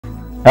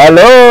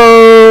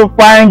Hello,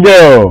 fine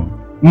girl.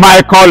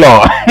 My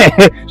color.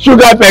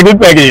 Sugar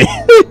Peggy.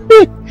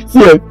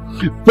 See,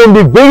 from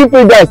the very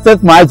first day I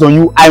set my eyes on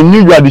you, I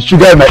knew you are the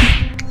sugar in my...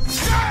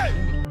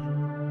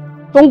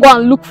 Don't go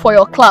and look for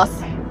your class.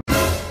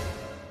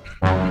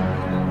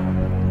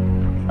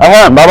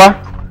 Baba.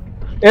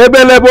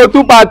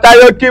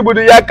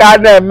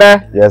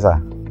 Yes,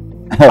 sir.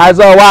 I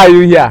saw why are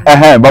you here?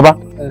 Baba.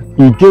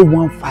 You get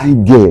one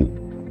fine girl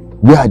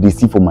where I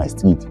see for my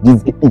street.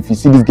 This, if you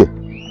see this girl,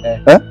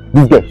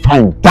 this girl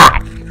fine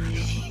that.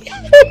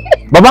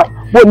 Baba,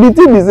 but the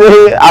thing is,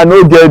 I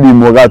no get the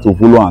moral to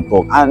follow and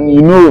talk, and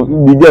you know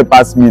the girl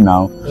pass me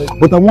now.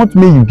 But I want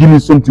me you give me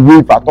something where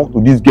if I talk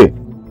to this girl,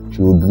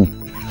 she will agree.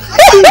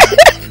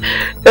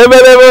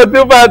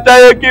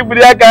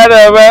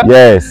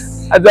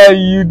 Yes. I said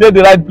you did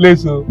the right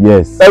place, so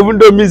yes. even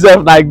though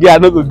myself like girl, I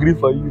no go agree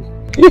for you.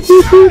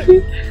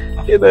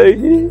 You know,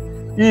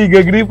 you go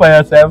agree for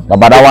yourself.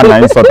 Baba, that one I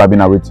insult I've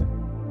been waiting.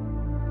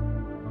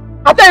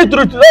 I tell you the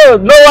truth.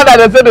 No one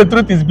that say the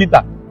truth is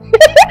bitter.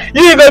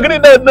 You go agree,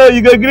 no,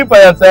 you go agree for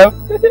yourself.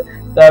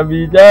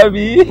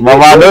 Jabi.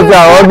 Mama, don't say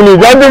I'm ugly.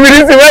 Just do me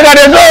this thing. Where can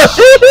they go?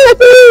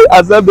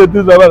 Accept the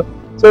truth, Mama.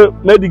 So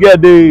let the girl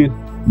dey.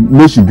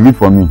 No, she grieve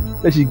for me.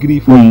 Let she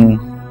grieve for you.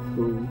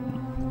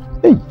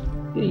 Hey.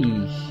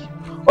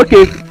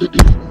 Okay.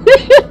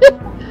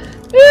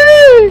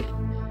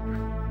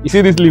 You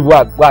see this leaf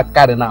what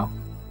carry now?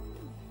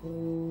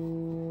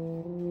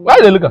 Why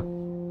they look at?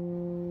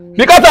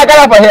 Because I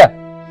carry for here.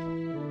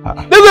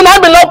 This will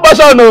not be long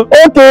portion, no.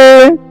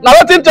 Okay. Now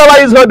what in trouble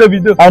is hold the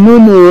video? I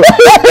don't know.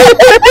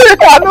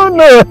 I don't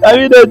know. I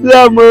mean the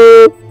drama.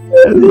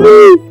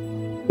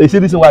 You see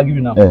this one I give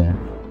you now.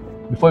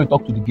 Before you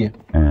talk to the girl,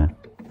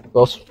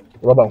 just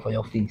rub am for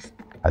your face.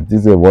 I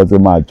think it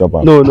wasn't my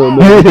chopper. No. You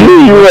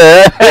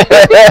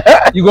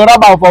You go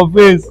rub am for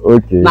face.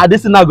 Okay. Now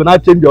this thing now gonna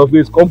change your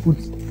face. Come put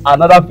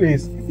another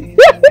face.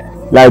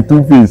 Like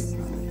two face.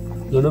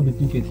 No be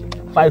two face.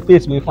 5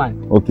 face we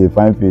fine. Okay,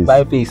 fine face.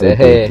 5 face.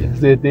 Okay.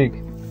 So take.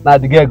 Now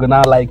the girl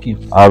gonna like you.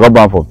 I'll rub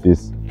am for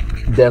face.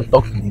 Then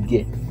talk to the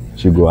girl.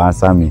 She go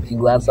answer me. She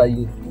go answer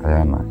you.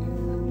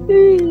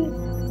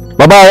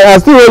 Baba, I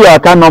still hold your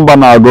account number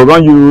now. I go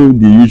run you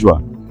the usual.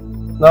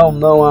 No.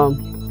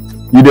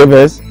 You dey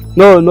first?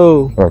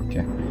 No.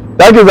 Okay.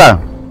 Thank you, sir.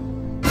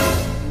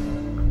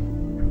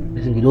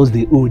 Listen, he knows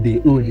they owe.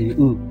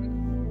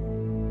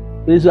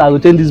 So I will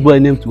change this boy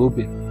name to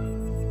Open.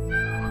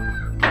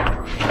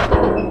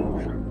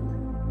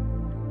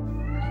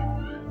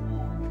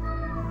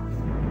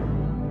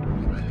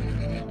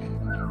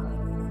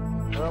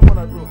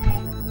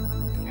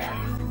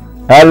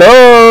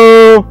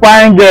 Hello,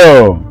 fine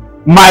girl.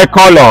 My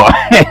color.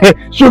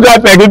 Sugar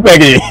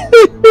Peggy.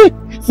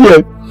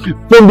 See,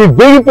 from the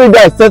very first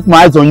day I set my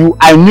eyes on you,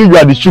 I knew you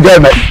are the sugar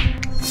in my...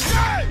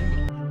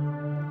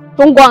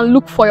 Don't go and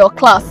look for your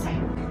class.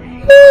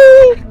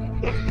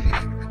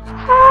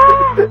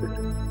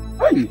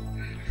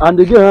 And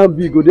the girl have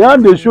big. They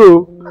have the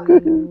show.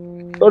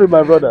 Sorry,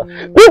 my brother.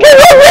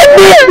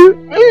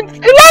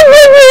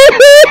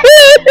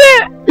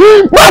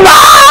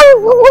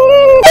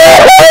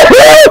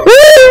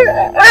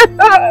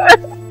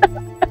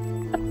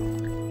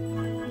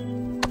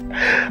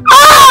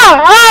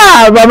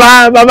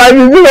 Baba,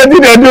 you see what they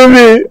do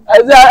me. I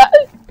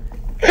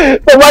said,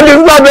 Baba, this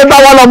is not better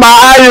one of my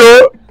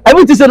eye.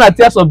 everything say na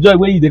tears of joy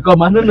when you dey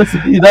come. I no know say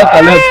you don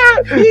collect.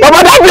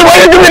 Baba, that's the way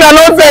you do me na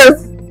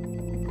nonsense.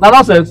 Na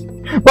nonsense.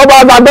 Baba,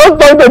 as I don't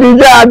talk to the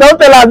girl, I don't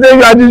tell her say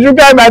you are the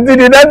sugar in my tea.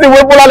 The next thing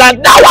we pull her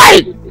like that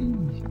why?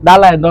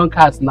 That line don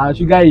cast now.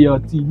 Sugar in your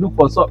tea. Look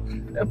for some.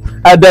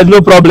 There's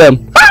no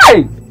problem.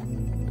 Hi!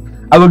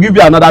 I go give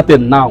you another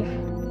thing now.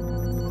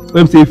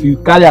 Let me say if you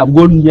carry am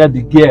go near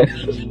the girl.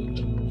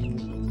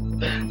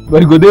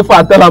 But you go there for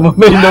and tell am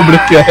make you no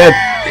break your head.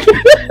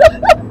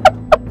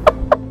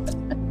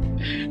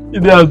 You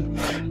don't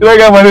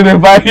get money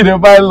to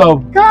buy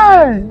love.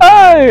 Guy.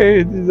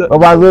 Hey,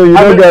 Baba, so you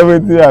don't get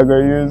everything I go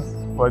use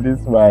for this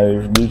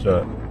my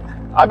mission.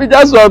 I mean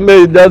just one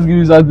may just give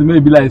you something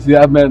maybe like say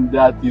amen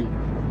that you.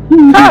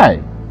 Hi.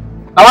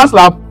 I want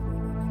slap.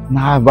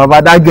 Nah,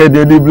 Baba, that girl they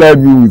only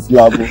blame you with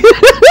slap.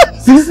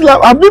 See slap,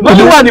 and people But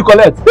the one you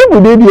collect.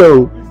 people dey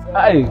there.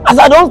 Hi. As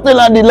I don't tell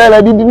her the line,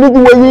 I did the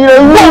little way you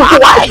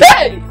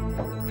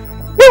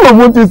people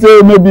want to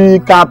say maybe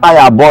car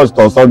tire burst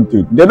or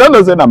something. They don't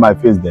know say na my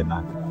face there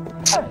now.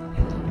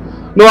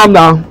 No, I'm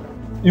down.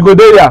 You go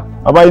there, yeah.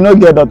 Baba, you no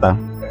get daughter.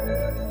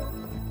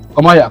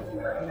 Come on, yeah.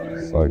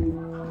 Sorry.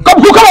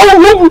 Come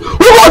on,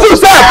 who wants to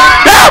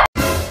say?